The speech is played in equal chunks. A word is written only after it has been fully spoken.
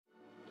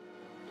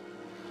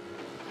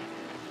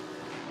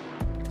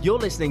You're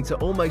listening to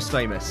Almost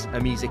Famous, a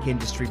music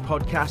industry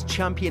podcast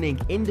championing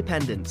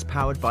independence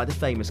powered by The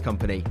Famous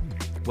Company.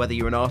 Whether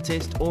you're an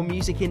artist or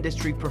music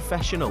industry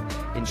professional,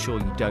 ensure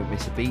you don't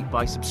miss a beat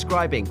by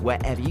subscribing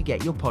wherever you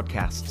get your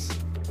podcasts.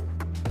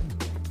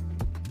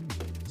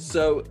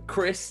 So,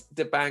 Chris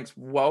DeBanks,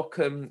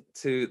 welcome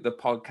to the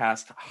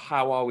podcast.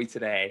 How are we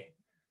today?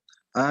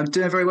 I'm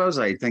doing very well,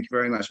 Zaid. Thank you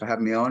very much for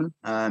having me on.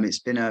 It's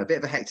been a bit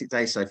of a hectic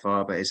day so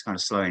far, but it's kind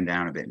of slowing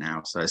down a bit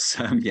now. So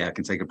I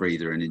can take a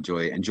breather and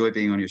enjoy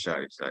being on your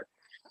show. So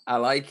I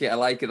like it.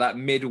 That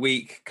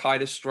midweek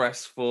kind of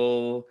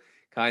stressful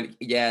I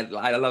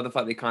love the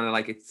fact that kind of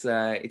like it's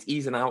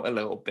easing out a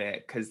little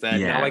bit because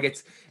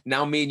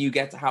now me and you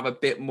get to have a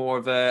bit more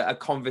of a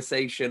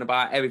conversation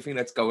about everything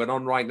that's going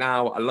on right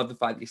now. I love the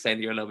fact that you're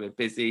saying you're a little bit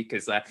busy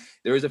because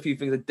there is a few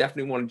things I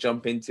definitely want to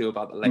jump into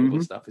about the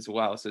label stuff as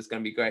well. So it's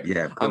going to be great.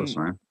 Yeah, of course,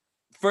 man.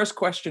 First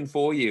question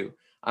for you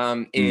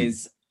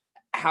is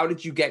how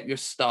did you get your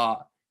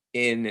start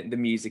in the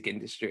music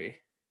industry?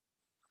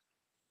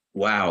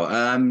 Wow.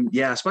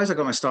 I suppose I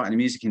got my start in the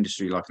music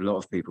industry like a lot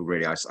of people,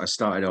 really. I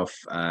started off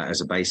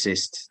as a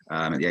bassist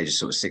at the age of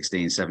sort of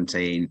 16,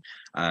 17,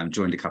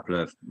 joined a couple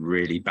of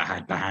really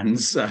bad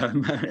bands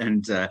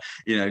and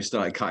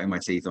started cutting my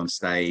teeth on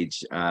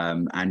stage.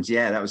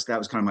 That was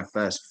kind of my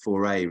first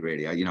foray,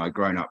 really. I'd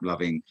grown up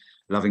loving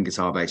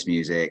guitar-based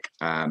music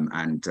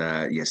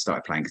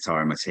started playing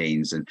guitar in my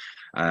teens and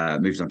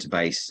moved on to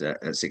bass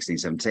at 16,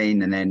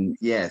 17. And then,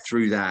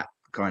 through that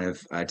kind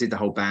of did the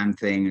whole band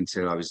thing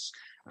until I was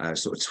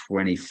sort of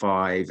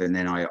 25, and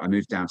then I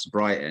moved down to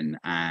Brighton.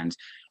 And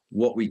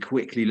what we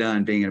quickly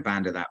learned being in a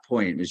band at that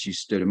point was you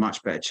stood a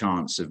much better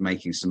chance of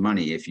making some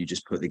money if you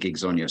just put the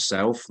gigs on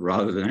yourself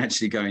rather than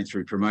actually going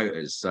through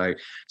promoters. So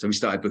we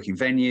started booking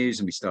venues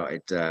and we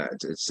started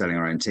selling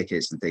our own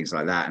tickets and things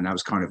like that. And that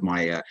was kind of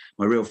my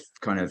real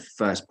kind of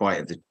first bite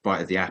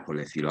of the apple,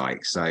 if you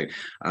like. So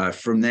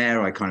from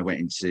there, I kind of went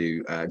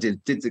into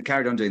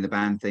carried on doing the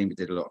band thing, but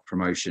did a lot of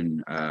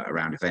promotion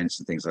around events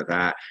and things like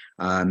that.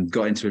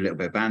 Got into a little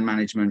bit of band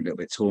management, a little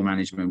bit of tour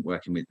management,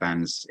 working with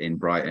bands in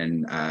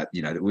Brighton, that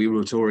we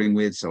were touring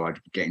with. So I'd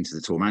get into the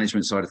tour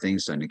management side of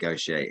things, so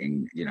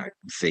negotiating,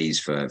 fees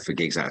for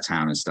gigs out of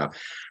town and stuff.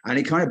 And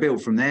it kind of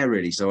built from there,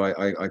 really. So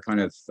I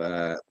kind of,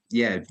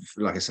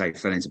 like I say,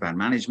 fell into band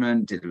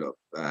management, did a lot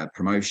of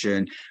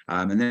promotion.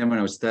 And then when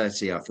I was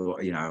 30, I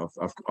thought,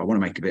 I want to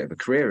make a bit of a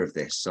career of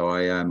this. So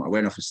I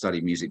went off and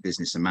studied music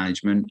business and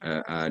management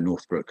at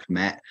Northbrook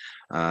Met.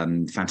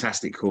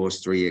 Fantastic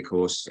course, 3-year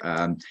course.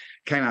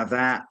 Came out of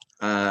that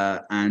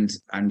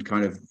and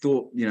kind of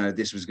thought,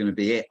 this was going to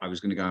be it. I was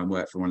going to go and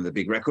work for one of the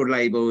big record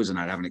labels, and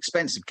I'd have an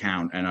expense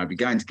account, and I'd be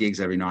going to gigs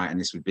every night, and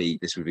this would be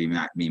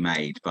me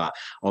made. But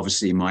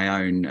obviously,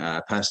 my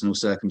own personal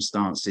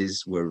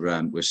circumstances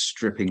were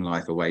stripping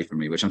life away from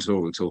me, which I'm sure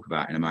we'll talk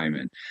about in a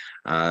moment.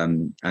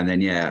 And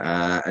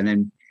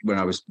then when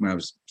I was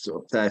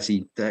sort of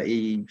 30,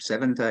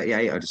 37,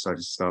 38, I decided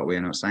to start We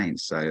Are Not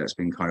Saints. So that's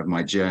been kind of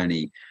my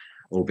journey,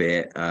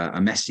 albeit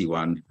a messy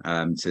one,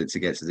 to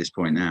get to this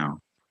point now.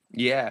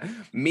 Yeah,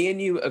 me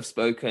and you have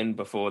spoken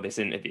before this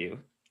interview,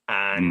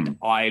 and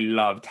I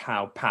loved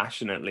how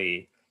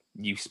passionately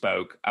you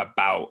spoke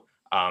about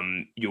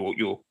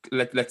your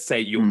let's say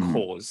your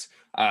cause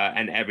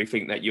and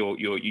everything that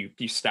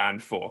you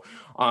stand for.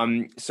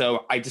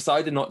 So I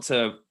decided not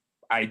to.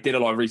 I did a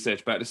lot of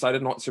research, but I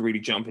decided not to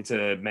really jump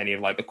into many of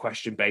like the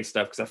question-based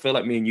stuff because I feel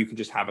like me and you can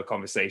just have a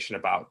conversation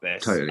about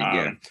this. Totally,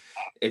 yeah.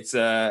 It's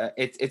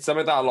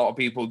something that a lot of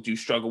people do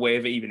struggle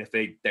with, even if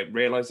they don't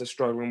realize they're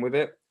struggling with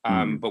it.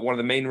 But one of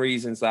the main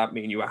reasons that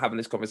me and you are having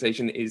this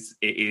conversation is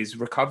it is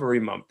Recovery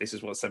Month. This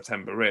is what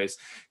September is.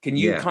 Can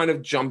you kind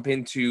of jump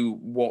into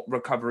what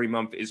Recovery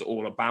Month is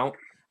all about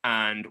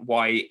and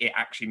why it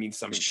actually means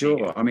something?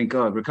 Sure. I mean,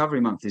 God,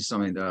 Recovery Month is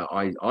something that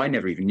I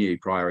never even knew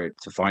prior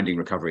to finding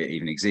recovery it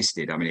even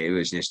existed. I mean, it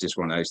was just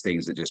one of those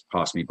things that just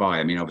passed me by.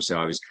 I mean, obviously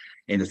I was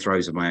in the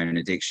throes of my own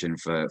addiction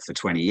for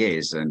 20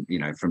 years. And,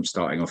 from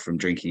starting off from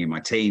drinking in my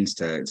teens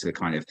to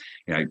kind of,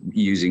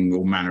 using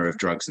all manner of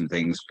drugs and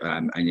things.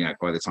 And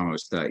by the time I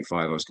was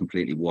 35, I was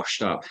completely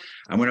washed up.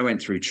 And when I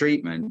went through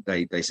treatment,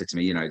 they said to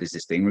me, there's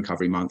this thing,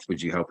 Recovery Month,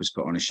 would you help us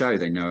put on a show?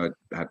 They know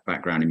I had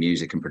background in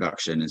music and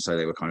production. And so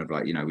they were kind of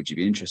like, would you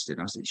be interested?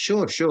 And I said,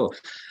 sure.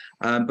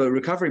 But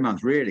Recovery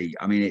Month, really,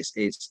 I mean,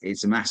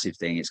 it's a massive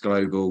thing. It's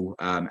global.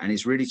 And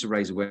it's really to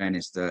raise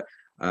awareness that,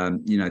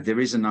 there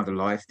is another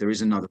life. There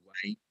is another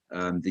way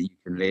that you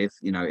can live.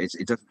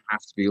 It doesn't have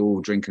to be all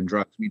drink and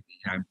drugs.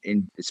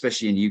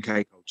 Especially in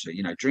UK culture,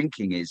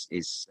 drinking is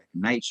second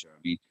nature. I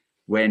mean,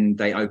 when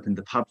they opened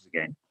the pubs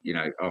again,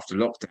 after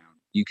lockdown,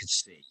 you could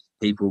see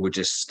people were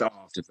just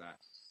starved of that.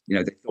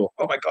 They thought,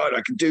 oh my God,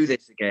 I can do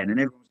this again. And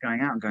everyone was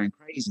going out and going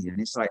crazy.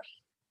 And it's like,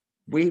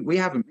 we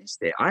haven't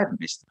missed it. I haven't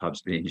missed the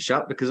pubs being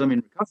shut because I'm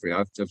in recovery.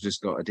 I've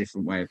just got a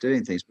different way of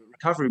doing things. But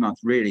Recovery Month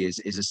really is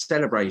a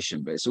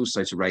celebration, but it's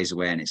also to raise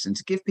awareness and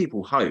to give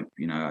people hope.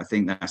 I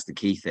think that's the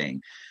key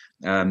thing.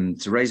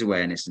 to raise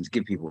awareness and to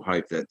give people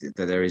hope that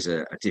there is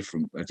a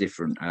different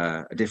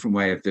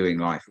way of doing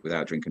life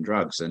without drink and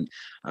drugs. And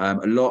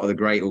a lot of the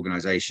great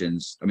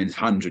organizations, I mean, there's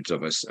hundreds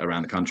of us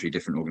around the country,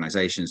 different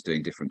organizations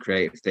doing different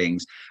creative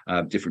things,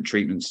 different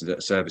treatments,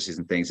 services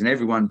and things, and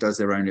everyone does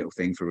their own little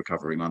thing for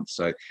Recovery Month.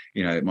 So,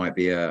 you know, it might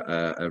be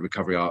a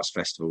recovery arts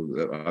festival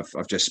that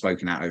I've just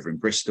spoken at over in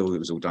Bristol. It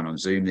was all done on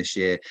Zoom this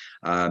year.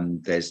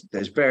 There's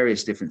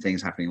various different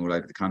things happening all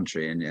over the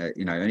country, and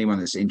you know, anyone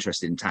that's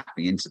interested in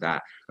tapping into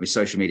that, I mean,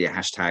 social media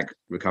hashtag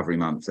Recovery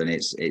Month, and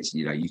it's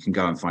you know, you can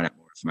go and find out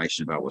more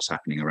information about what's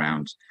happening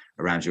around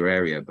your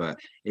area. But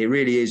it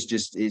really is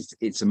just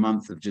it's a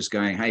month of just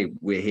going, hey,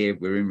 we're here,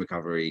 we're in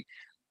recovery.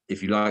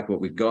 If you like what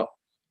we've got,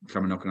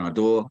 come and knock on our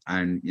door.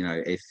 And you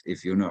know,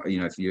 if you're not,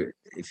 you know,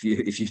 if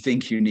you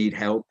think you need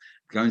help,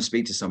 go and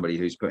speak to somebody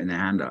who's putting their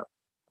hand up.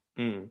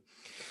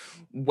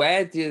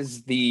 Where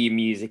does the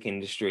music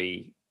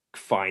industry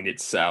find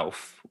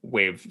itself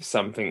with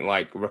something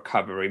like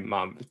Recovery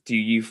Month? Do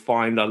you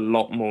find a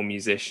lot more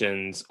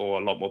musicians or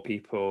a lot more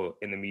people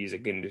in the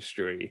music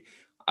industry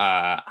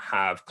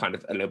have kind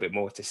of a little bit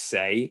more to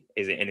say?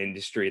 Is it an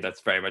industry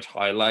that's very much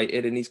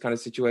highlighted in these kind of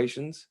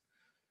situations?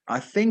 I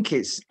don't think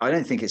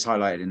it's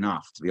highlighted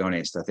enough, to be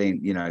honest. I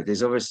think, you know,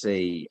 there's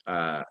obviously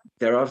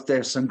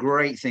there's some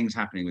great things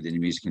happening within the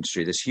music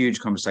industry. There's huge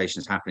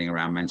conversations happening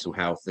around mental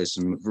health. There's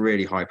some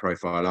really high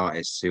profile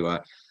artists who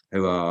are,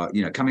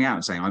 you know, coming out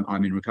and saying,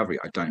 I'm in recovery.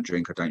 I don't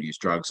drink, I don't use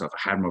drugs. I've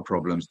had my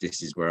problems.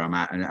 This is where I'm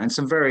at. And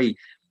some very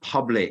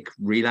public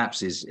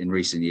relapses in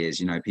recent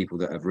years, you know, people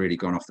that have really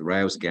gone off the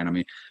rails again. I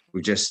mean,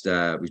 we've just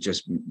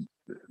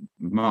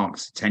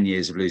marked 10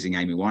 years of losing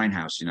Amy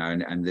Winehouse, you know,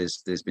 and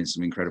there's been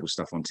some incredible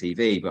stuff on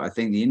TV, but I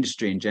think the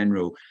industry in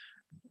general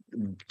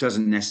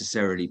doesn't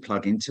necessarily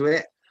plug into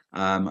it.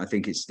 I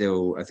think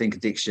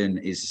addiction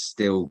is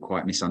still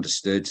quite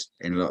misunderstood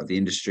in a lot of the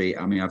industry.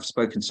 I mean, I've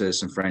spoken to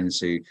some friends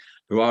who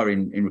are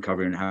in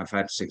recovery and have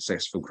had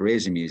successful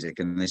careers in music,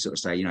 and they sort of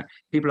say, you know,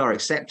 people are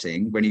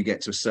accepting when you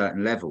get to a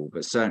certain level,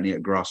 but certainly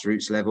at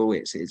grassroots level,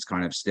 it's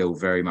kind of still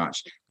very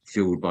much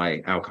fueled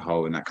by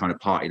alcohol and that kind of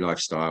party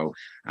lifestyle.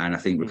 And I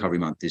think Recovery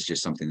Month is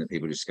just something that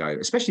people just go,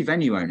 especially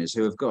venue owners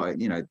who have got,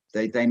 you know,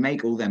 they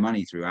make all their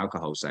money through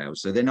alcohol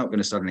sales, so they're not going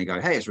to suddenly go,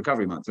 hey, it's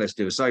Recovery Month, let's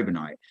do a sober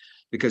night,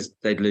 because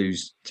they'd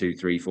lose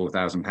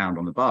 £2,000-4,000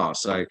 on the bar.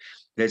 So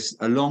there's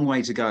a long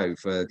way to go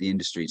for the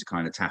industry to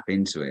kind of tap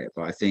into it.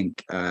 But I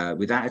think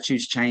with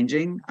attitudes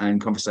changing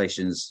and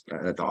conversations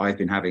that I've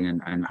been having,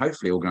 and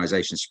hopefully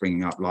organizations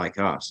springing up like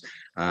us,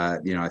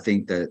 you know, I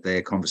think that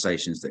they're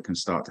conversations that can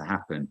start to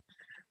happen.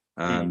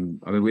 I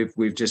mean,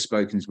 we've just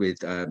spoken with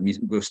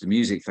Worcester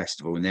Music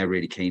Festival, and they're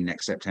really keen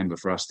next September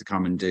for us to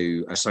come and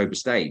do a sober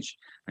stage.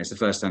 And it's the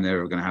first time they're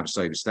ever going to have a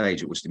sober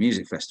stage at Worcester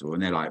Music Festival,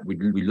 and they're like,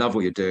 we love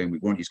what you're doing, we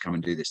want you to come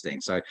and do this thing.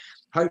 So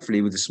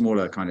hopefully with the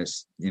smaller kind of,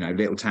 you know,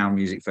 little town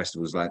music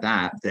festivals like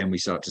that, then we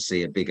start to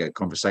see a bigger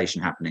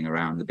conversation happening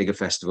around the bigger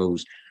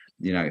festivals,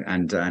 you know,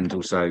 and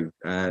also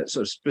sort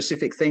of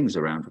specific things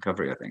around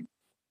recovery, I think.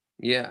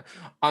 Yeah,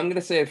 I'm going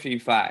to say a few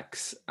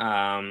facts,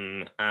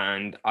 and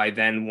I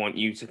then want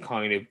you to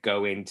kind of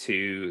go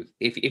into,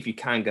 if you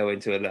can go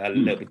into a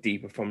little bit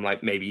deeper from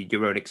like maybe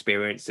your own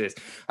experiences.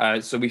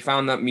 So we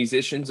found that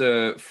musicians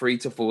are 3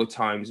 to 4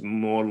 times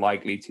more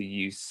likely to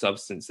use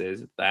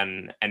substances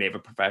than any other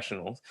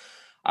professionals.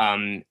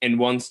 In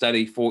one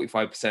study,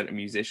 45% of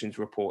musicians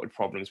reported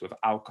problems with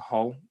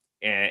alcohol.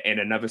 In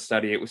another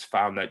study, it was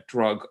found that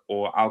drug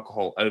or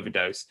alcohol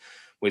overdose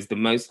was the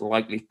most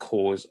likely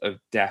cause of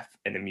death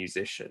in a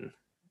musician.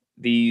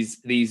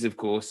 These of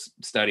course,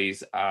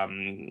 studies,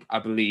 I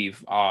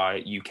believe, are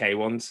UK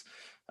ones.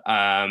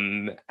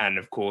 And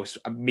of course,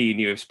 me and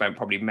you have spent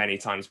probably many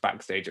times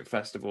backstage at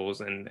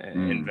festivals and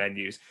in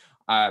venues.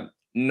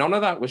 None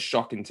of that was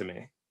shocking to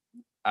me.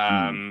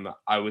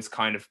 I was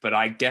kind of, but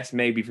I guess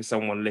maybe for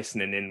someone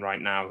listening in right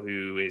now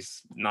who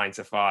is 9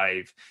 to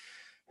 5,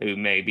 who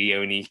maybe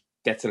only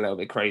gets a little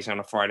bit crazy on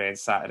a Friday and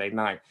Saturday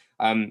night,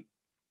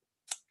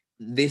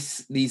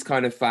 these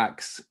kind of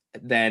facts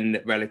then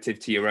relative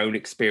to your own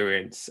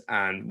experience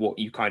and what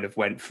you kind of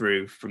went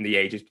through from the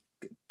age of,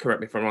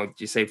 correct me if I'm wrong,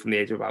 did you say from the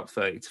age of about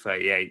 30 to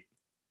 38?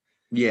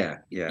 Yeah.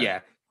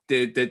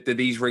 Did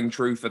these ring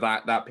true for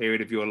that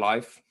period of your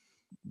life?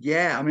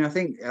 Yeah, I mean, I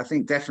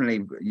think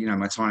definitely, you know,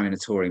 my time in a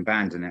touring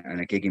band and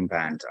a gigging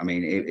band, I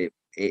mean,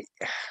 it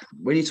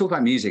when you talk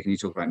about music and you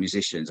talk about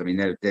musicians, I mean,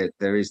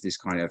 there is this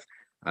kind of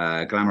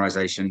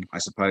glamorization, I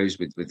suppose,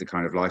 with the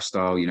kind of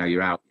lifestyle. You know,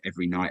 you're out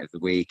every night of the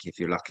week, if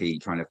you're lucky,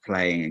 kind of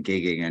playing and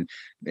gigging, and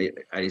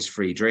it's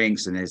free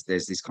drinks, and there's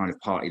this kind of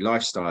party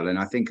lifestyle. And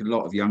I think a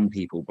lot of young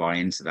people buy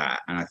into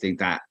that, and I think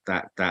that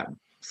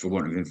for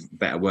want of a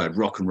better word,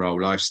 rock and roll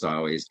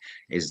lifestyle is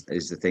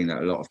the thing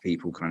that a lot of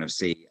people kind of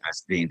see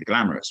as being the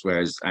glamorous.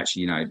 Whereas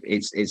actually, you know,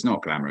 it's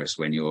not glamorous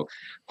when you're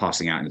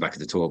passing out in the back of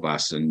the tour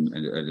bus and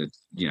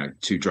you know,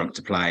 too drunk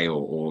to play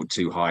or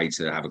too high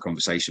to have a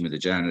conversation with a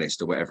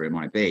journalist or whatever it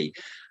might be.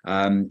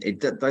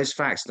 Those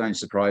facts don't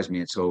surprise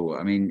me at all.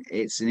 I mean,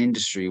 it's an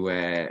industry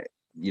where,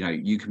 you know,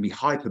 you can be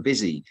hyper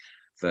busy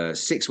for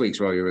 6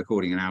 weeks while you're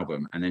recording an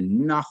album, and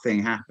then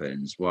nothing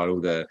happens while all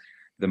the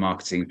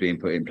marketing is being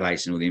put in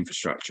place and all the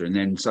infrastructure, and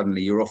then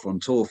suddenly you're off on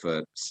tour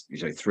for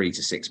 3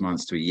 to 6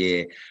 months to a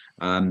year,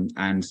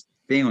 and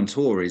being on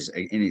tour is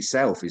in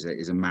itself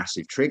is a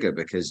massive trigger,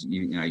 because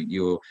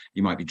you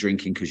might be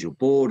drinking because you're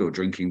bored, or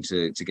drinking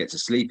to get to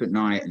sleep at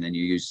night, and then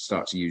you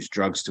start to use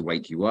drugs to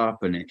wake you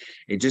up, and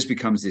it just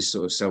becomes this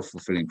sort of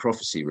self-fulfilling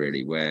prophecy,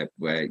 really, where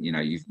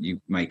you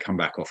may come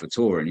back off a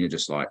tour and you're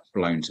just like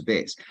blown to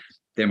bits.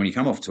 Then when you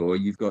come off tour,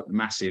 you've got the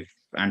massive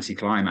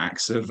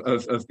anticlimax of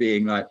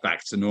being like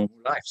back to normal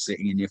life,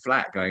 sitting in your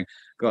flat going,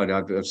 God,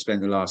 I've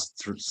spent the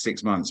last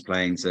 6 months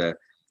playing to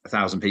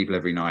 1,000 people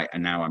every night,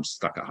 and now I'm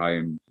stuck at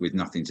home with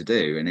nothing to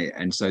do.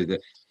 And so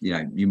that,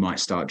 you might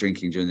start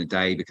drinking during the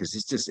day, because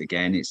it's just,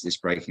 again, it's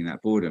just breaking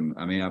that boredom.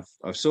 I mean,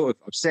 I've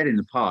said in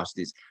the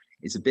past,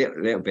 it's a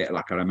little bit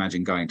like I'd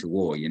imagine going to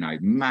war,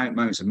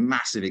 moments of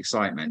massive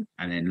excitement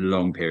and then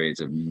long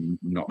periods of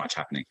not much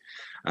happening.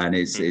 And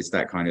it's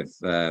that kind of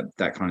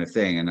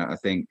thing. And I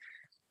think,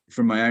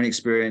 from my own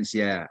experience,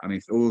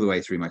 all the way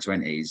through my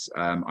 20s,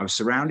 I was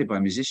surrounded by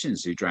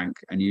musicians who drank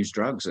and used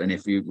drugs. And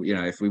if we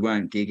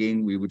weren't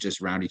gigging, we would just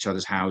round each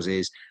other's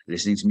houses,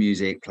 listening to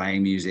music,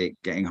 playing music,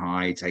 getting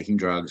high, taking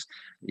drugs,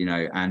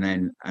 and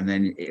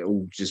then it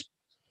all just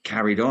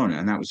carried on.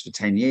 And that was for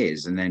 10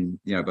 years. And then,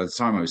 by the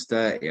time I was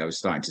 30, I was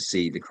starting to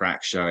see the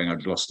cracks showing.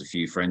 I'd lost a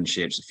few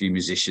friendships, a few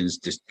musicians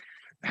just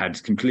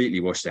had completely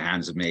washed their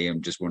hands of me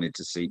and just wanted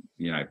to see,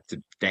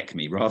 to deck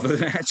me rather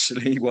than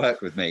actually work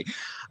with me.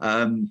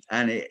 I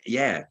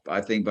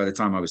think by the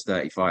time I was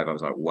 35, I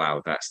was like,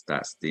 wow, that's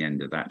the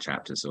end of that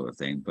chapter, sort of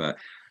thing. But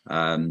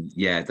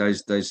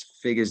those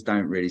figures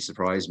don't really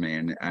surprise me.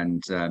 And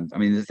I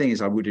mean, the thing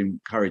is, I would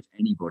encourage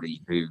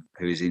anybody who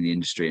is in the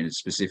industry, and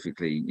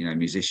specifically,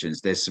 musicians.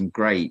 There's some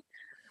great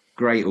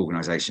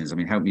organizations. I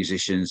mean, Help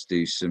Musicians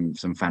do some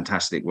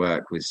fantastic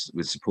work with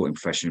supporting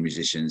professional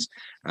musicians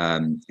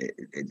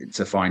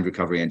to find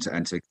recovery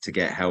and to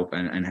get help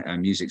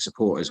and music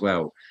support as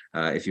well.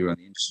 If you're on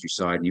the industry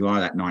side and you are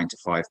that 9 to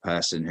 5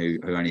 person who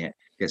only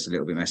gets a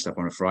little bit messed up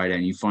on a Friday,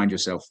 and you find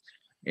yourself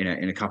in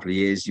a couple of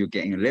years you're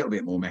getting a little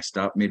bit more messed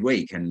up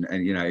midweek, and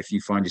if you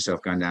find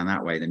yourself going down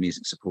that way, then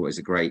music support is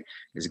a great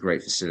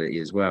facility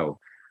as well.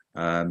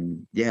 I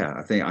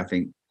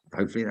think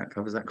hopefully that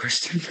covers that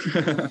question.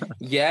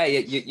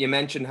 You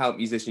mentioned Help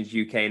Musicians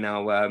UK.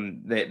 Now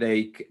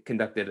they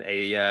conducted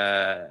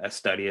a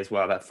study as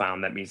well that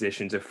found that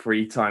musicians are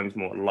 3 times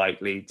more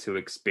likely to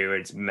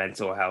experience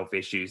mental health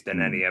issues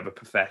than any other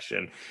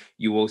profession.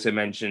 You also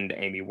mentioned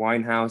Amy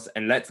Winehouse,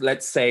 and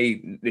let's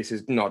say this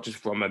is not just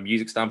from a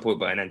music standpoint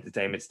but an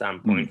entertainment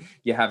standpoint.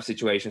 You have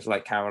situations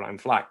like Caroline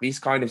Flack. These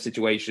kind of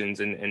situations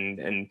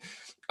and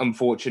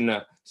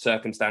unfortunate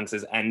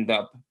circumstances end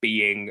up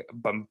being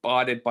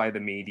bombarded by the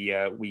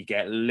media. We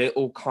get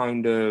little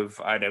kind of,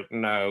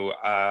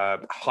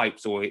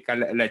 hypes, or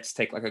let's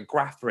take like a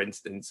graph, for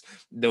instance.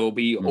 There'll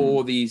be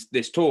all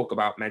this talk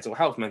about mental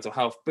health,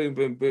 boom,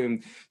 boom,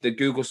 boom. The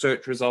Google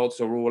search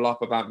results are all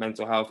up about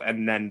mental health,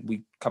 and then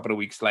a couple of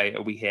weeks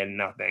later, we hear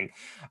nothing.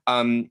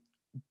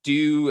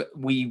 Do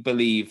we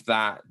believe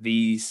that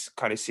these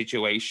kind of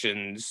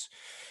situations,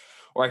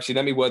 or actually,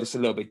 let me word this a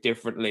little bit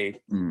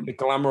differently. The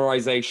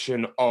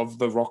glamorization of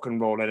the rock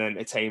and roll and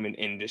entertainment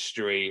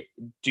industry,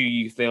 do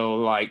you feel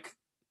like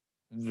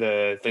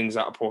the things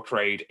that are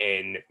portrayed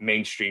in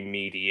mainstream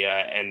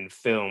media and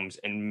films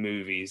and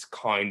movies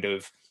kind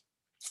of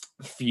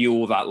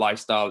fuel that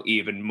lifestyle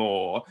even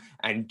more?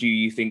 And do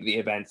you think the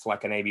events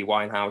like an Amy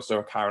Winehouse or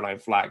a Caroline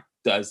Flack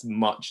does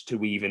much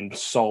to even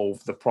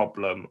solve the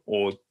problem?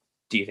 Or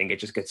do you think it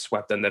just gets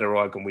swept under the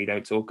rug and we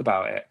don't talk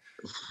about it?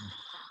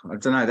 I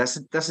don't know.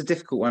 That's a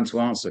difficult one to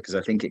answer, because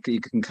I think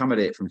you can come at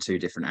it from 2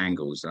 different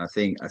angles. And I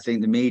think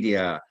the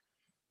media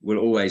will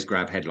always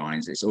grab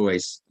headlines. It's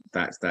always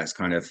that's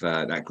kind of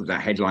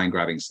that headline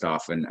grabbing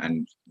stuff,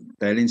 and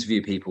they'll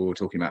interview people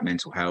talking about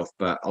mental health,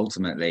 but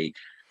ultimately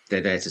they're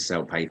there to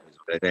sell papers.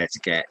 They're there to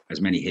get as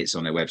many hits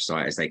on their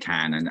website as they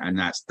can, and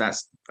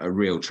that's a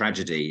real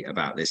tragedy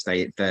about this.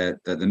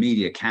 The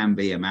media can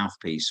be a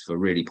mouthpiece for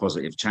really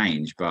positive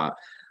change, but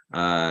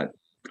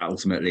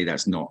ultimately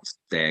that's not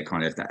their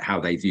kind of how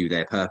they view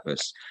their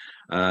purpose.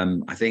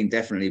 I think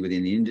definitely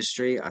within the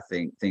industry, I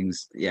think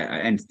things,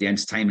 and the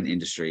entertainment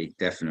industry,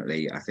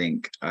 definitely, I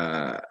think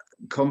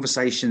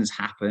conversations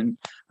happen,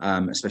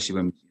 especially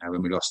when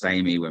we lost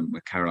Amy, when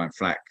Caroline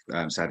Flack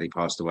sadly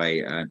passed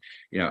away.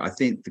 I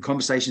think the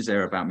conversations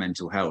there are about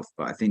mental health,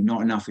 but I think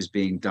not enough is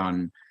being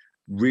done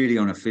really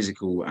on a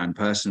physical and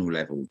personal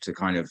level to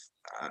kind of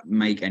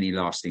make any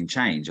lasting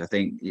change. I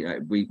think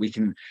we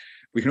can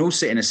all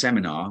sit in a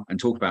seminar and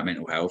talk about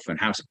mental health and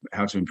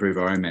how to improve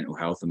our own mental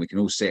health, and we can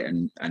all sit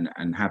and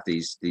have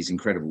these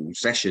incredible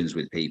sessions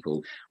with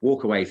people,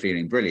 walk away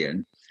feeling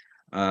brilliant.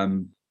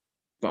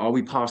 But are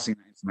we passing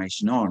that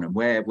information on? And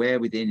where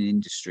within the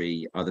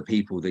industry are the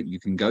people that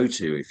you can go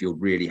to if you're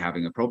really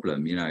having a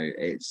problem?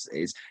 It's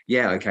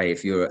okay,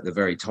 if you're at the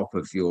very top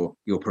of your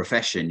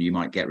profession, you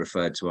might get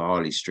referred to a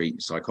Harley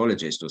Street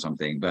psychologist or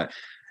something. But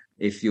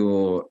if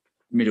you're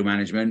middle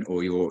management,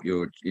 or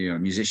you're a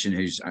musician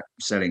who's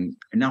selling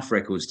enough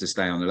records to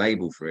stay on the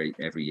label for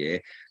every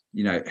year,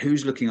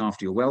 who's looking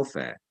after your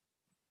welfare?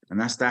 And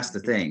that's the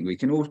thing. We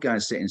can all go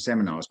and sit in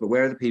seminars, but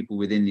where are the people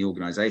within the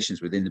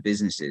organizations, within the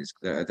businesses,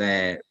 that are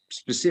there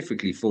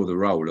specifically for the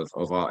role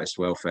of artist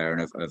welfare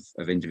and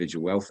of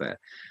individual welfare?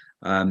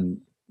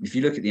 If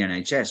you look at the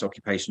NHS,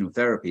 occupational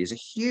therapy is a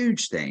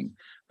huge thing,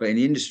 but in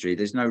the industry,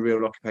 there's no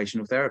real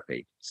occupational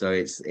therapy. So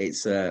it's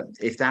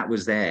if that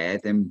was there,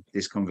 then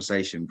this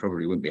conversation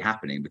probably wouldn't be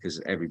happening,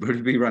 because everybody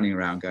would be running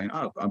around going,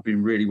 "Oh, I've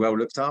been really well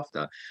looked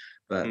after."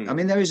 But I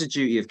mean, there is a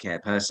duty of care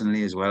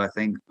personally as well, I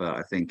think. But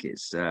I think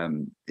it's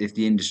if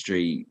the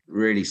industry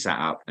really sat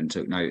up and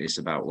took notice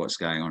about what's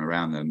going on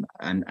around them,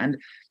 and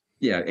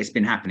it's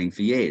been happening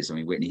for years. I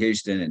mean, Whitney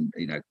Houston,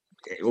 and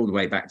all the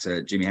way back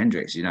to Jimi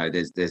Hendrix.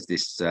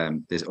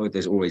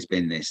 There's always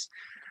been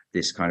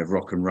this kind of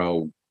rock and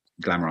roll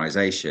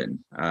glamorization.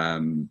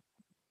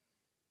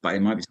 But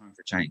it might be time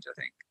for change, I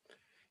think.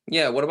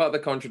 Yeah. What about the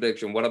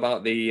contradiction? What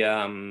about the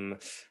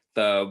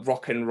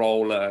rock and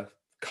roller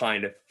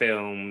kind of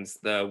films,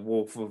 the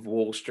Wolf of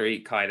Wall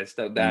Street kind of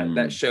stuff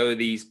that show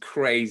these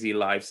crazy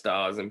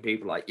lifestyles, and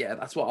people are like, yeah,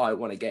 that's what I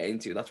want to get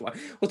into. That's why.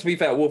 Well, to be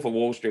fair, Wolf of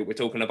Wall Street, we're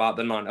talking about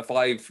the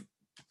 9-to-5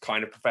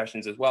 kind of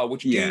professions as well,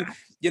 which you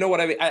know what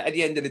I mean. At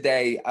the end of the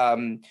day,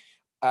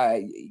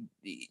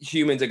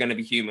 humans are going to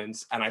be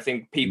humans, and I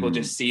think people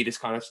just see this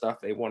kind of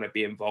stuff, they want to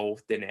be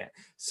involved in it.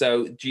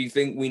 So do you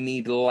think we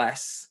need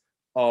less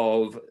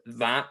of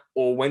that,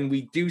 or when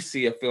we do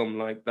see a film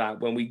like that,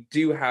 when we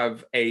do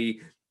have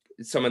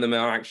some of them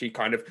are actually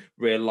kind of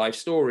real life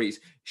stories,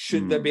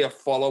 should there be a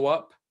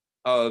follow-up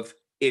of,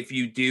 if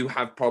you do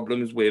have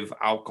problems with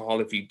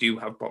alcohol, if you do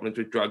have problems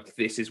with drugs,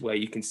 this is where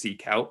you can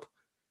seek help?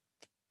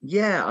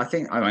 Yeah, I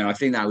think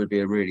that would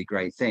be a really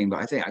great thing. But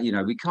I think,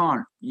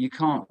 you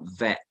can't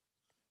vet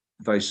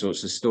those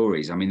sorts of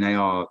stories. I mean,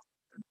 I've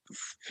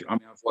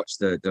watched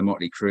the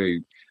Motley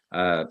Crue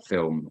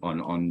film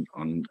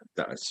on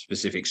that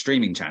specific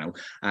streaming channel,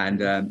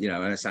 and and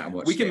I sat and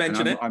watched. We can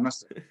mention it. I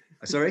must.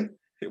 Sorry.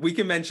 We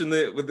can mention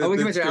the. We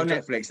can mention it on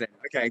Netflix then.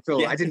 Okay,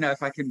 cool. Yeah. I didn't know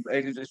if I can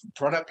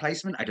product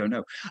placement. I don't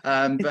know.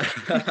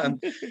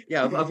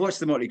 I've watched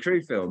the Motley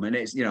Crue film, and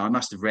it's I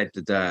must have read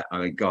The Dirt. I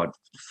mean, God,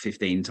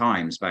 15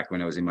 times back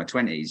when I was in my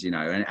 20s.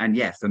 And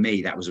yeah, for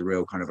me that was a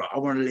real kind of like, I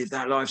want to live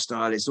that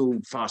lifestyle. It's all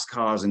fast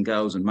cars and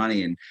girls and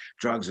money and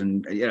drugs,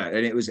 and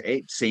and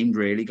it seemed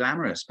really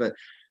glamorous, but.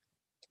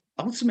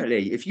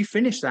 Ultimately, if you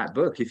finish that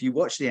book, if you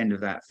watch the end of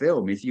that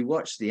film, if you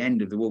watch the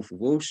end of The Wolf of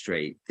Wall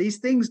Street, these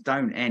things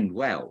don't end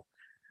well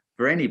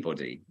for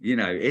anybody.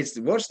 It's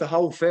watch the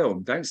whole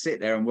film. Don't sit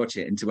there and watch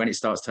it until when it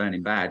starts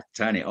turning bad,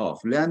 turn it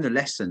off. Learn the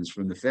lessons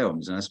from the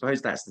films. And I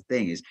suppose that's the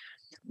thing, is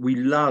we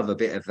love a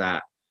bit of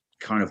that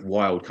kind of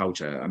wild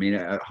culture. I mean,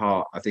 at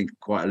heart, I think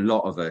quite a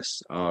lot of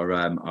us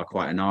are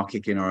quite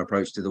anarchic in our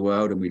approach to the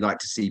world, and we like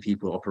to see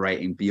people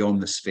operating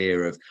beyond the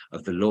sphere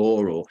of the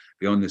law, or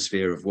beyond the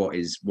sphere of what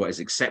is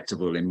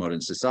acceptable in modern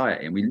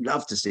society, and we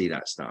love to see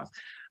that stuff.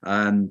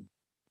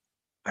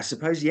 I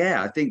suppose,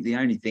 I think the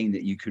only thing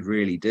that you could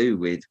really do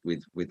with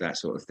that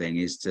sort of thing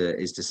is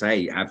to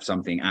say, have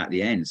something at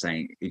the end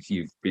saying, if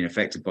you've been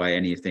affected by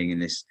anything in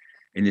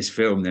this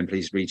film, then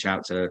please reach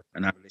out to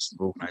another list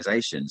of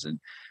organizations. And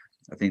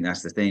I think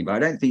that's the thing. But I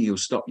don't think you'll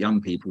stop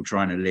young people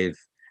trying to live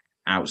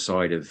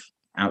outside of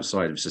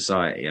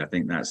society. I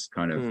think that's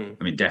kind of,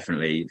 I mean,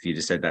 definitely, if you'd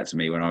have said that to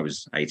me when I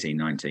was 18,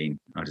 19,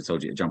 I'd have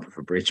told you to jump off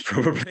a bridge,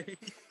 probably.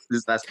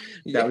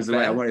 That was the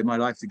way I wanted my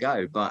life to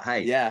go. But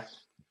hey,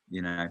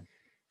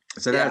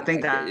 so I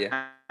think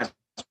that's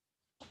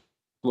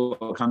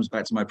what comes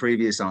back to my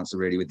previous answer,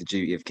 really, with the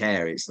duty of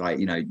care. It's like,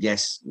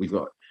 yes, we've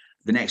got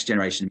the next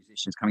generation of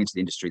musicians coming into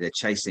the industry. They're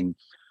chasing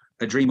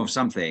a dream of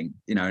something,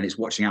 and it's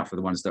watching out for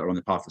the ones that are on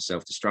the path of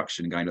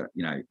self-destruction and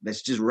going,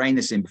 let's just rein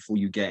this in before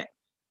you get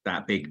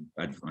that big,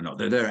 not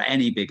that there are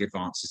any big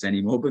advances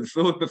anymore, but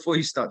before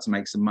you start to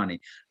make some money,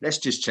 let's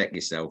just check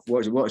yourself.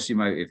 What's your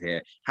motive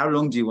here? How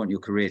long do you want your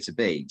career to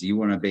be? Do you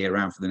want to be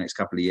around for the next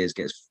couple of years,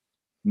 get as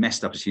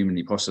messed up as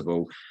humanly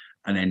possible,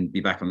 and then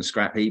be back on the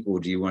scrap heap? Or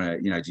do you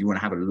want to,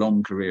 have a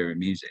long career in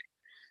music?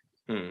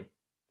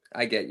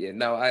 I get you.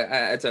 No,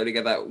 I totally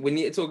get that. When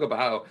you talk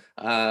about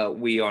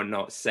We Are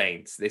Not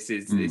Saints, this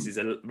is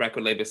a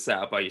record label set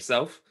up by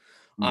yourself.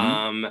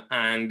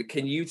 And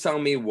can you tell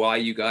me why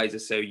you guys are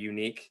so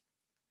unique?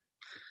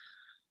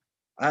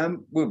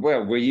 Well,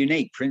 we're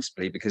unique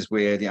principally because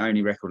we're the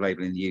only record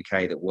label in the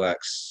UK that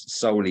works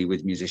solely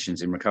with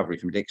musicians in recovery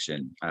from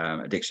addiction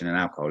and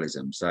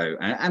alcoholism. So,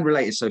 and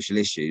related social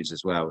issues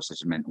as well,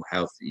 such as mental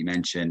health that you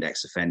mentioned,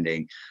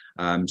 ex-offending.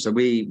 So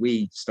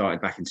we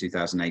started back in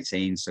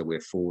 2018. So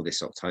we're 4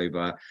 this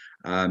October.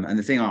 And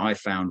the thing I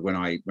found when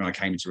I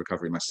came into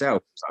recovery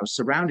myself, I was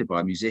surrounded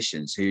by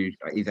musicians who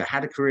either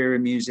had a career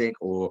in music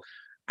or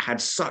had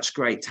such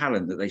great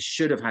talent that they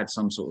should have had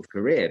some sort of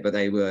career, but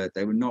they were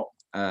not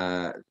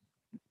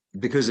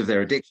because of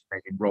their addiction,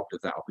 they've been robbed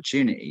of that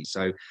opportunity.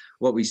 So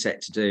what we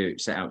set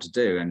out to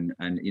do,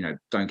 and you know,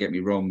 don't get me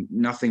wrong,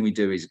 nothing we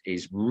do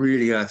is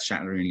really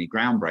earth-shatteringly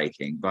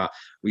groundbreaking, but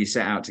we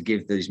set out to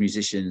give these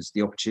musicians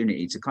the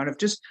opportunity to kind of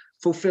just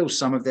fulfill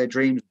some of their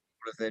dreams,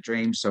 all of their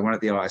dreams. So one of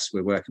the artists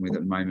we're working with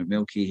at the moment,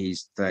 Milky,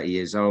 he's 30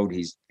 years old.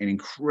 He's an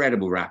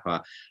incredible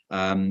rapper,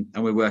 and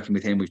we're working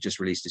with him. We've just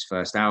released his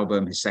first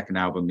album. His second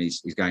album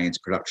he's going into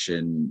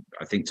production,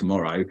 I think,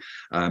 tomorrow.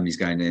 He's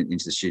going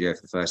into the studio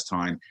for the first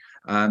time.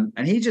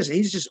 And he's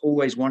just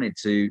always wanted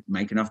to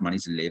make enough money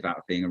to live out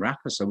of being a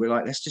rapper. So we're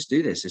like, let's just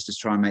do this. Let's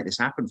just try and make this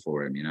happen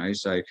for him, you know.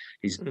 So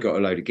he's got a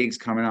load of gigs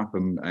coming up,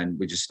 and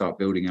we just start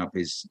building up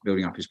his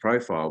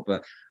profile.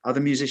 But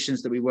other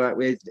musicians that we work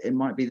with, it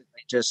might be that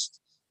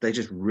they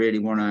just really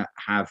want to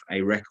have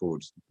a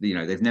record. You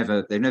know, they've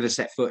never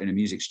set foot in a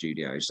music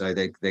studio, so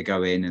they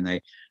go in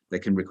and they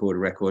can record a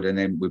record, and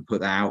then we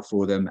put that out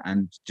for them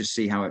and just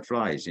see how it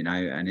flies, you know.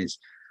 And it's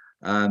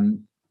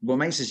what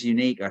makes us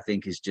unique, I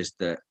think, is just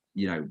that,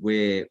 you know,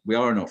 we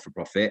are a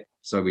not-for-profit,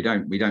 so we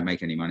don't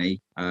make any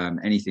money.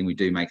 Anything we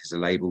do make as a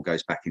label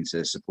goes back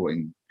into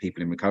supporting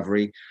people in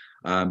recovery.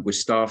 We're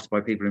staffed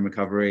by people in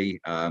recovery.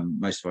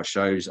 Most of our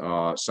shows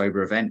are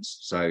sober events,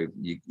 so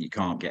you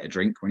can't get a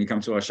drink when you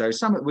come to our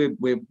shows.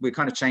 We're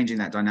kind of changing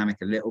that dynamic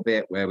a little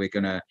bit, where we're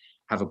going to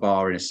have a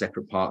bar in a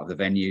separate part of the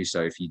venue.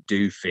 So if you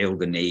do feel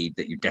the need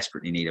that you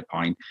desperately need a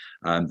pint,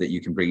 that you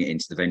can bring it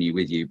into the venue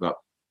with you, but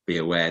be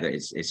aware that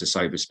it's a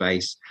sober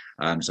space.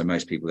 So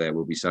most people there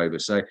will be sober.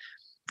 So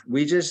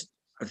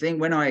I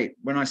think when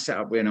I set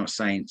up We're Not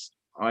Saints,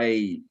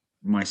 I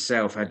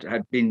myself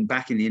had been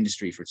back in the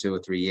industry for 2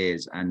 or 3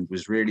 years, and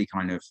was really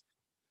kind of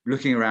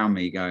looking around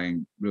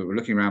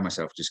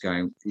myself, just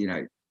going, you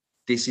know,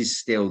 this is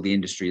still the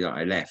industry that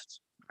I left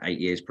 8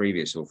 years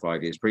previous or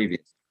 5 years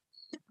previous,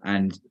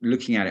 and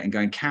looking at it and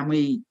going, can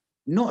we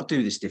not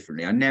do this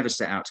differently? I never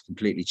set out to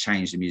completely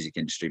change the music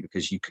industry,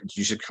 because you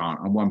just can't.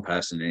 I'm one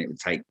person, and it would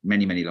take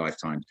many, many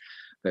lifetimes.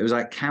 But it was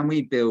like, can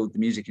we build the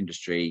music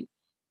industry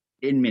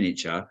in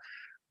miniature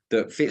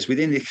that fits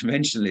within the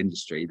conventional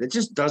industry, that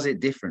just does it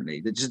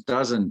differently,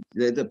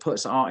 that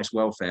puts artist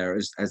welfare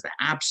as the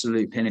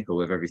absolute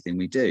pinnacle of everything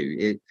we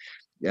do?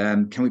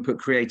 Can we put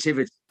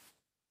creativity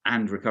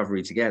and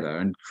recovery together?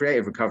 And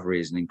creative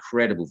recovery is an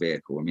incredible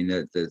vehicle. I mean,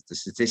 the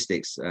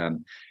statistics,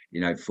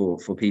 you know, for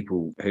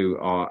people who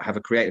have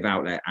a creative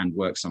outlet and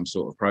work some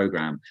sort of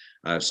program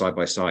side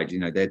by side, you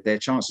know, their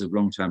chances of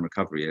long-term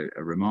recovery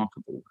are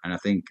remarkable. And I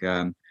think,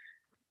 what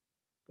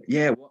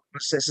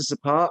sets us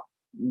apart?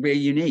 We're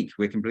unique.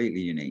 We're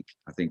completely unique,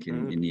 I think,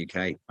 in the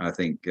UK. I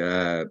think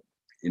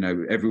you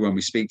know, everyone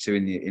we speak to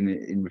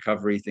in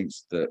recovery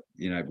thinks that,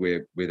 you know,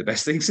 we're the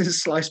best thing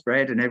since sliced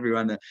bread, and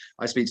everyone that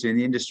I speak to in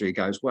the industry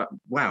goes,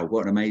 wow,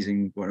 what an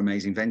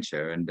amazing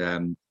venture. And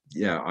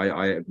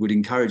I would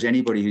encourage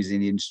anybody who's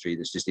in the industry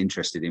that's just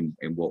interested in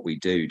what we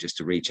do, just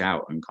to reach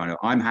out, and kind of,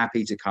 I'm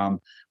happy to come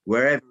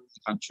wherever in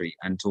the country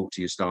and talk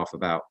to your staff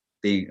about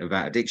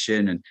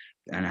addiction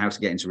and how to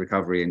get into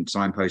recovery, and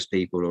signpost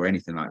people or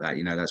anything like that.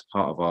 You know, that's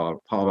part of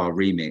our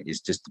remit,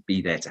 is just to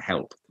be there to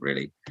help,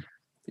 really.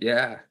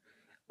 Yeah.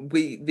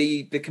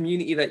 The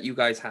community that you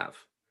guys have,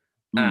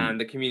 and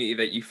the community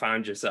that you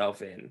found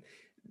yourself in,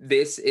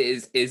 is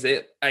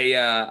it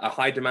a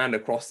high demand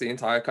across the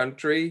entire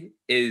country?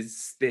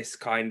 Is this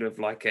kind of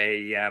like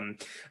I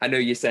know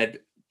you said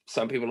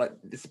some people like,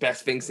 it's the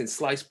best thing since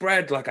sliced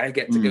bread, like I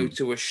get to go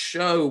to a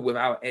show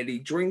without any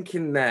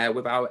drinking there,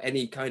 without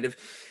any kind of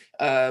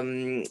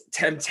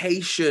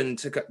temptation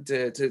to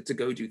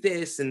go do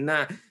this and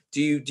that.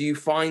 Do you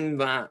find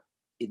that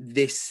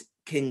this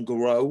can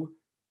grow?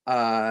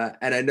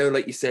 And I know,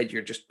 like you said,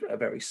 you're just a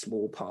very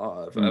small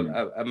part of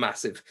a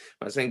massive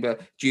thing,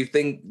 but do you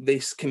think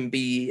this can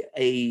be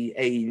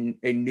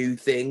a new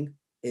thing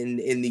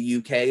in the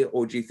UK,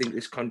 or do you think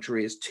this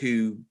country is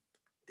too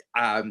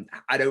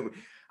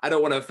I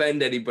don't want to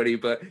offend anybody,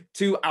 but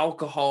too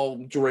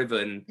alcohol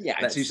driven?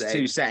 Yeah,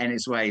 too set in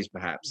its ways,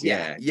 perhaps.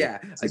 Yeah.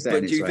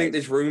 But do you think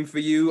there's room for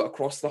you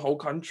across the whole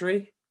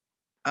country?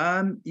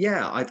 I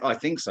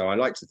think so. I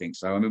like to think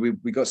so. I mean,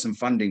 we got some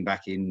funding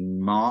back in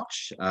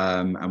March,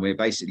 and we're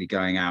basically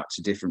going out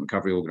to different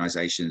recovery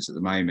organizations at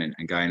the moment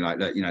and going like,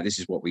 look, you know, this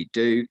is what we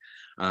do.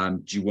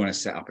 Do you want to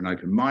set up an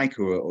open mic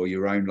or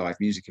your own live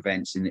music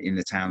events in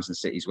the towns and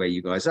cities where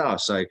you guys are?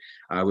 So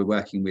we're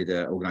working with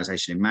an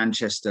organization in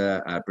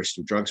Manchester,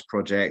 Bristol Drugs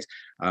Project.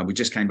 We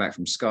just came back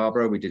from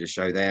Scarborough. We did a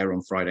show there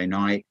on Friday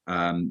night.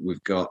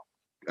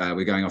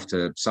 We're going off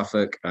to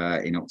Suffolk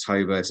in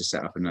October to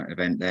set up an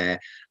event there.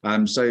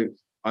 So,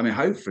 I mean,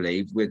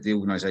 hopefully, with the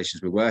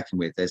organisations we're working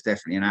with, there's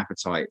definitely an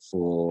appetite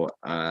for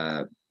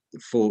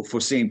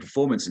seeing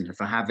performance and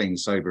for having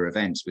sober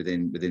events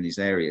within these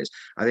areas.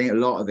 I think a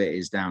lot of it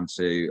is down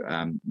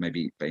to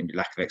maybe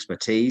lack of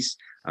expertise,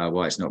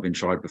 why it's not been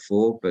tried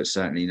before. But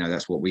certainly, you know,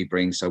 that's what we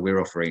bring. So we're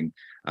offering,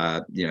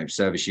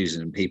 service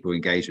users and people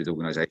engaged with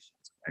organisations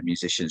and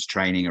musicians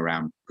training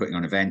around putting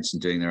on events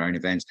and doing their own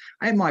events.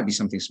 And it might be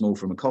something small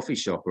from a coffee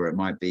shop, or it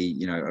might be,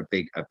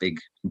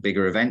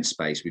 bigger event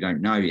space. We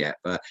don't know yet,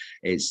 but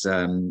it's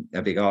a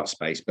big art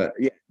space. But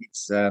yeah,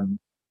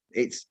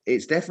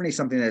 it's definitely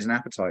something there's an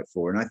appetite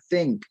for. And I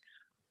think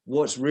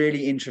what's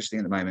really interesting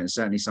at the moment, and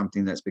certainly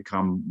something that's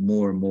become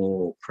more and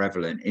more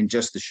prevalent in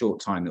just the short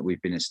time that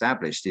we've been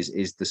established,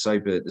 is the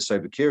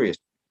sober curious,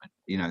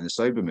 the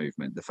sober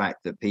movement. The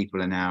fact that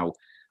people are now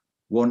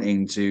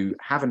wanting to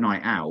have a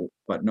night out,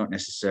 but not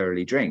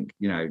necessarily drink.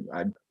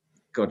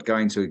 God,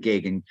 going to a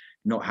gig and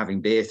not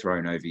having beer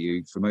thrown over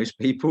you for most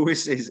people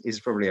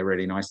is probably a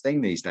really nice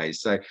thing these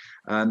days. So,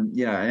 and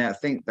I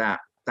think that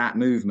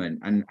movement,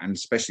 and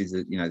especially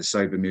the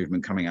sober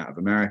movement coming out of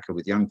America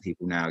with young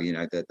people now,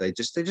 that they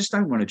just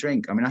don't want to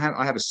drink. I mean,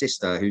 I have a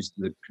sister who's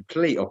the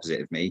complete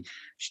opposite of me.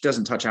 She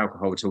doesn't touch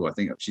alcohol at all. I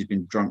think she's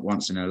been drunk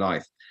once in her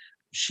life.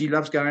 She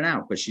loves going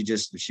out, but she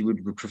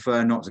would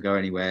prefer not to go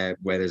anywhere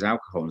where there's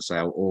alcohol on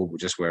sale, or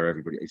just where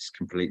everybody is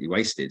completely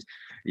wasted,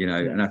 Yeah.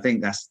 And I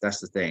think that's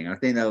the thing. I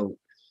think there'll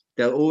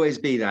always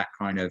be that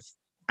kind of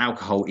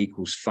alcohol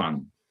equals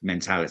fun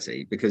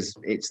mentality, because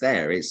it's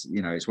there. It's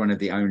it's one of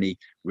the only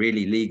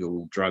really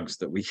legal drugs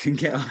that we can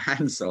get our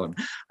hands on,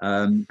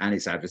 and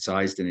it's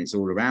advertised and it's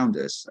all around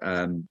us.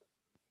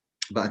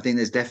 But I think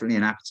there's definitely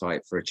an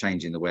appetite for a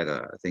change in the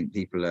weather. I think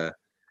people are,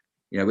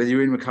 whether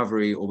you're in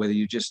recovery or whether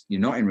you're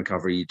not in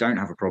recovery, you don't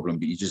have a problem,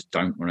 but you just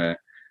don't want to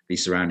be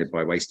surrounded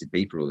by wasted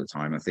people all the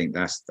time. I think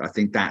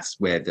that's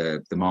where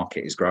the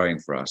market is growing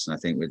for us, and I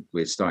think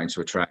we're starting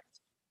to attract,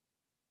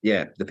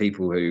 the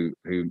people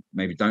who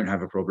maybe don't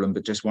have a problem,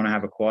 but just want to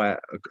have a quiet,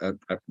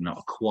 not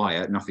a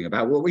quiet. Nothing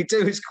about what we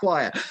do is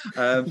quiet,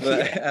 but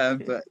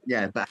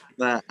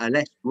a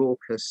less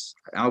raucous,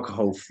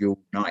 alcohol-fueled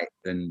night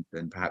than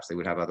perhaps they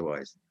would have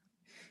otherwise.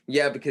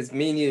 Yeah, because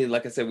me and you,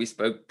 like I said, we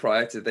spoke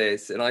prior to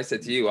this, and I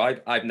said to you,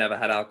 I've never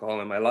had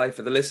alcohol in my life.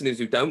 For the listeners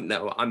who don't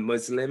know, I'm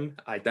Muslim.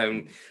 I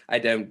don't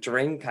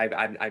drink.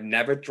 I've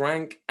never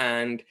drank,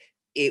 and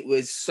it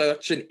was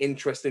such an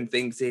interesting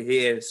thing to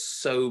hear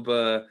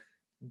sober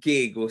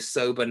gig or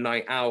sober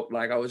night out.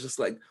 Like, I was just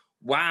like,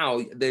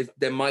 wow,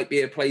 there might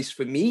be a place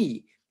for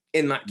me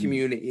in that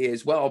community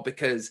as well,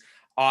 because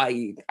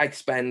I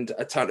spend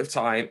a ton of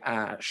time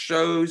at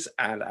shows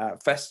and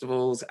at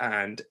festivals,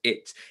 and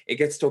it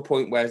gets to a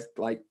point where,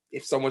 like,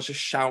 if someone's just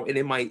shouting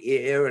in my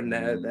ear and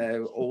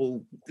they're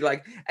all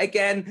like,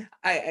 again,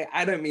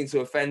 I don't mean to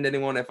offend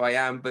anyone if I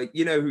am, but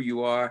you know who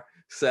you are.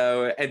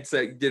 So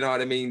you know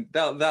what I mean?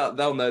 They'll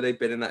know they've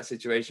been in that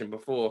situation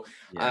before.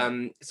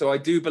 Yeah. So I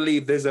do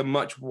believe there's a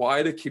much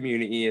wider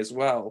community as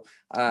well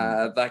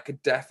that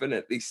could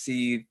definitely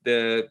see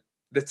the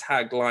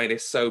tagline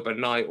is sober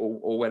night,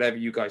 or whatever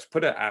you guys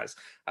put it as,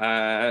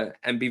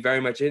 and be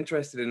very much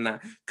interested in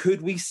that.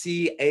 Could we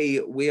see a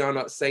We Are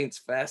Not Saints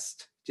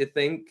Fest, do you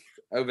think,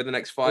 over the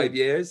next 5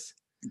 years?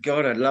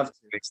 God, I'd love to.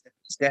 It's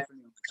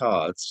definitely on the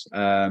cards.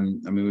 I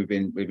mean,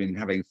 we've been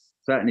having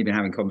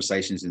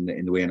conversations in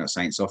the We Are Not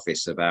Saints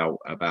office about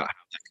how that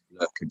could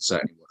look, and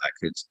certainly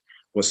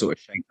what sort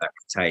of shape that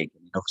could take. I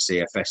mean, obviously,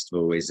 a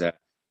festival is a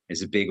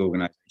big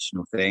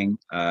organizational thing.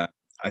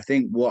 I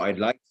think what I'd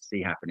like to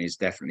see happen is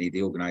definitely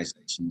the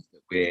organisations that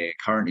we're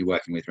currently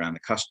working with around the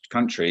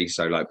country,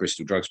 so like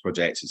Bristol Drugs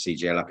Project and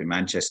CGL up in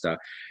Manchester,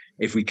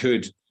 if we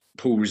could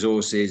pool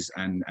resources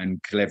and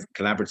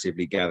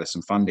collaboratively gather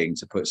some funding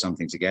to put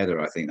something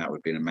together, I think that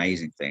would be an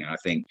amazing thing. And I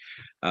think,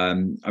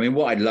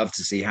 what I'd love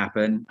to see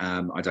happen,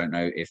 I don't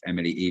know if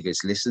Emily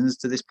Evis listens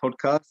to this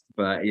podcast,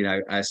 but,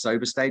 a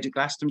sober stage at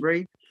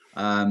Glastonbury,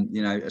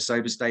 a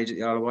sober stage at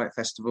the Isle of Wight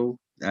Festival.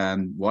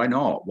 Why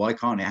not? Why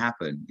can't it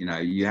happen?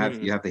 You have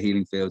the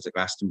Healing Fields at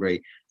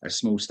Glastonbury, a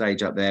small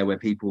stage up there where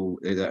people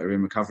that are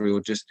in recovery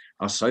or just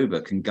are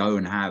sober can go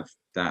and have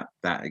that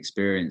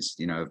experience,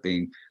 of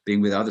being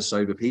with other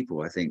sober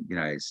people. I think,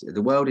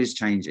 the world is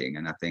changing,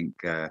 and I think,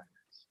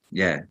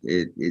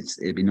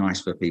 it'd be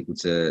nice for people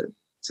to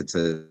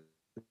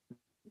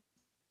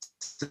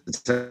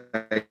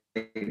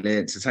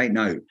take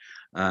note.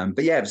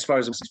 But yeah, as far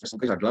as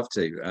I'd love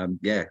to.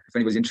 If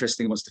anybody's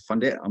interested and wants to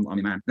fund it, I'm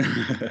your man.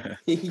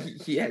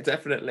 Yeah,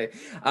 definitely.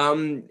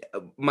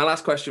 My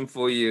last question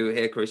for you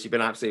here, Chris. You've been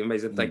absolutely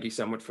amazing. Thank you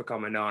so much for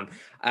coming on.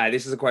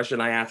 This is a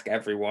question I ask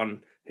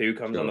everyone who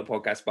comes on the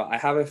podcast, but I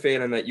have a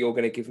feeling that you're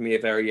going to give me a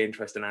very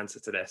interesting answer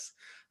to this.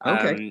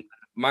 Okay.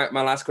 My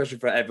last question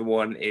for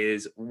everyone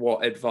is,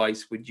 what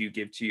advice would you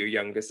give to your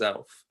younger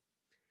self?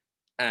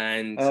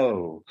 And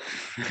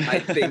I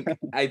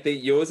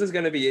think yours is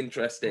going to be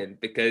interesting,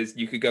 because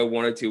you could go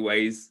one or two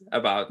ways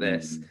about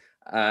this,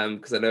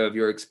 because I know of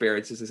your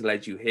experiences has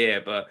led you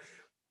here. But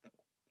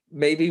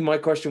maybe my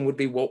question would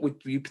be, what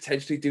would you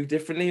potentially do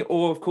differently?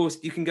 Or, of course,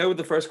 you can go with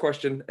the first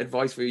question,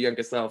 advice for your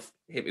younger self.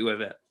 Hit me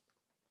with it.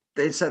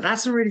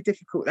 That's a really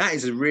difficult. That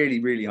is a really,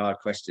 really hard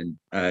question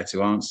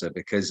to answer,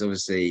 because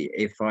obviously,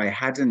 if I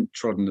hadn't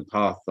trodden the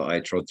path that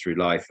I trod through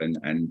life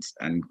and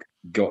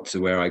got to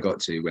where I got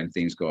to when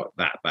things got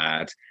that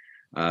bad,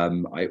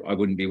 I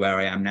wouldn't be where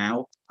I am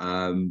now.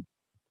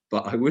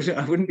 but I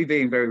wouldn't be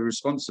being very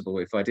responsible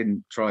if I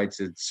didn't try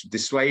to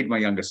dissuade my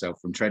younger self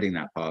from treading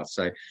that path.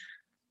 So,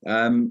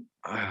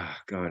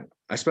 God,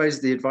 I suppose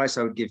the advice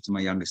I would give to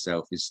my younger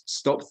self is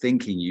stop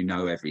thinking you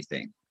know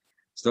everything.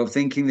 Stop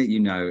thinking that you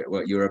know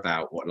what you're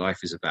about, what life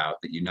is about,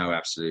 that you know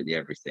absolutely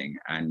everything,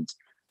 and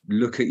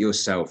look at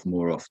yourself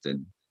more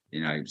often.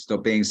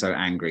 Stop being so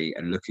angry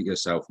and look at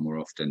yourself more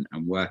often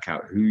and work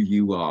out who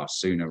you are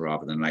sooner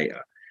rather than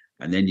later.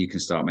 And then you can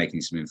start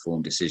making some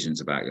informed decisions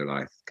about your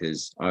life.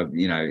 Because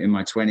in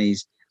my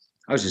 20s,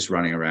 I was just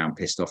running around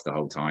pissed off the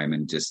whole time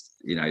and just,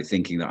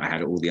 thinking that I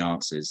had all the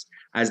answers,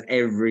 as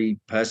every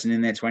person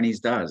in their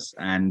 20s does.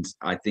 And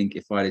I think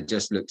if I'd have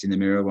just looked in the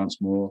mirror once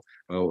more,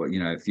 or,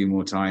 a few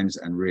more times,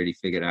 and really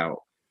figured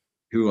out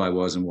who I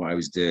was and what I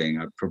was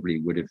doing, I probably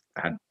would have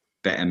had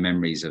better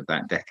memories of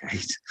that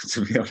decade,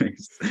 to be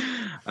honest.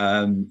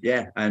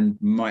 And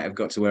might have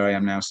got to where I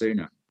am now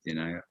sooner.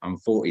 I'm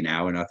 40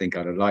 now, and I think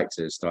I'd have liked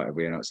to have started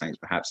We Are Not Saints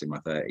perhaps in my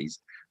 30s.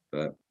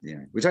 But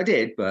which I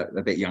did, but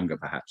a bit younger,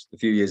 perhaps. A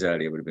few years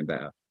earlier would have been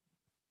better.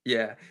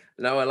 Yeah,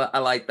 no, I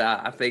like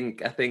that. I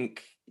think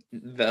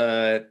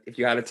if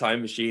you had a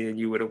time machine and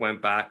you would have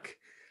went back,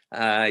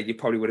 you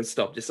probably would have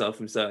stopped yourself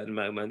from certain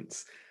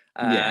moments.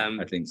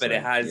 I think so. But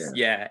it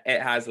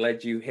has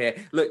led you here.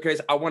 Look,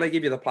 Chris, I want to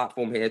give you the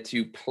platform here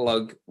to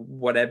plug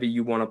whatever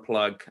you want to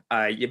plug.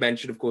 You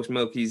mentioned, of course,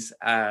 Milky's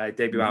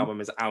debut album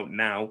is out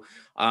now.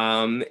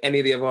 Any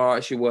of the other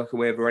artists you're working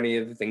with, or any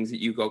of the things that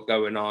you got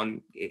going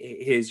on,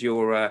 here's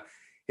your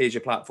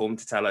platform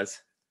to tell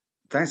us.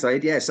 Thanks,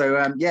 Aid. Yeah,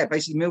 so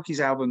basically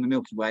Milky's album, The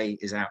Milky Way,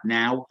 is out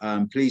now.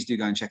 Please do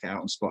go and check it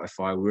out on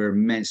Spotify. We're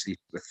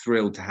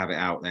thrilled to have it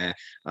out there.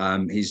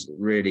 He's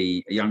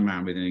really a young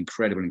man with an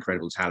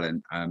incredible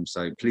talent.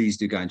 So please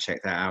do go and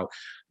check that out.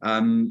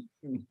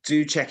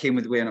 Do check in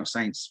with We Are Not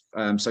Saints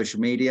social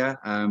media.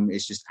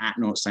 It's just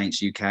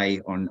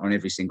 @NotSaintsUK on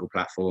every single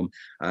platform,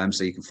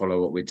 so you can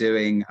follow what we're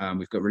doing.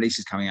 We've got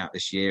releases coming out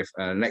this year,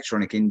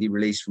 electronic indie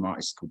release from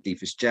artists called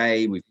Defus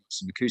J. We've got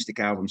some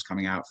acoustic albums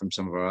coming out from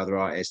some of our other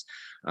artists.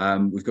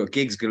 We've got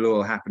gigs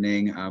galore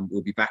happening.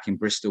 We'll be back in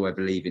Bristol, I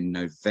believe, in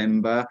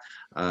November.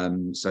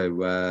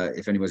 So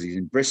if anybody's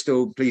in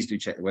Bristol, please do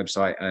check the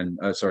website and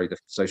the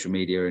social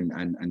media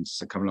and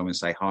come along and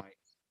say hi.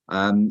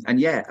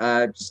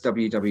 Just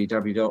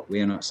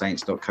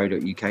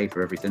www.wearenotssaints.co.uk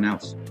for everything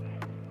else.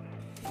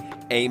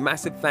 A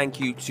massive thank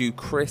you to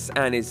Chris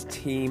and his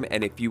team,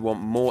 and if you want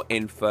more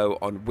info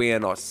on We Are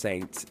Not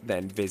Saints,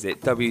 then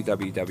visit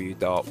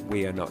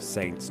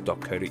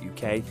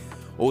www.wearenotssaints.co.uk.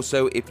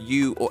 Also, if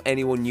you or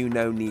anyone you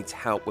know needs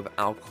help with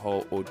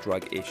alcohol or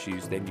drug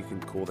issues, then you can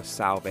call the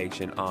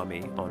Salvation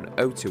Army on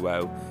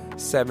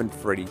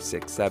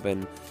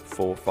 020-7367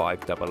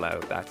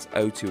 4500. That's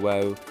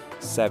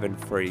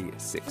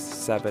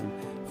 020-7367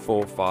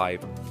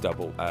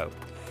 4500.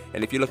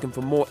 And if you're looking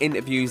for more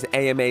interviews,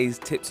 AMAs,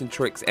 tips and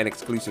tricks, and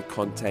exclusive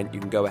content, you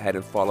can go ahead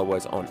and follow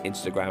us on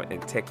Instagram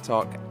and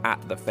TikTok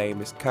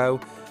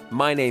 @TheFamousCo.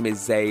 My name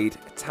is Zaid.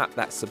 Tap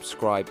that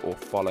subscribe or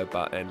follow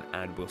button,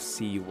 and we'll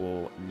see you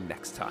all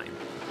next time.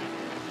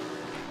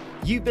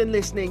 You've been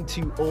listening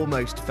to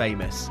Almost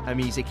Famous, a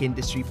music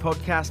industry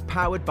podcast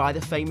powered by The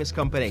Famous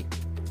Company.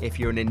 If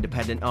you're an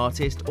independent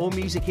artist or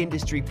music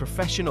industry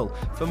professional,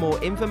 for more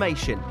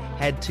information,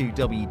 head to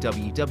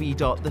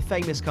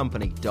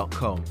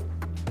www.thefamouscompany.com.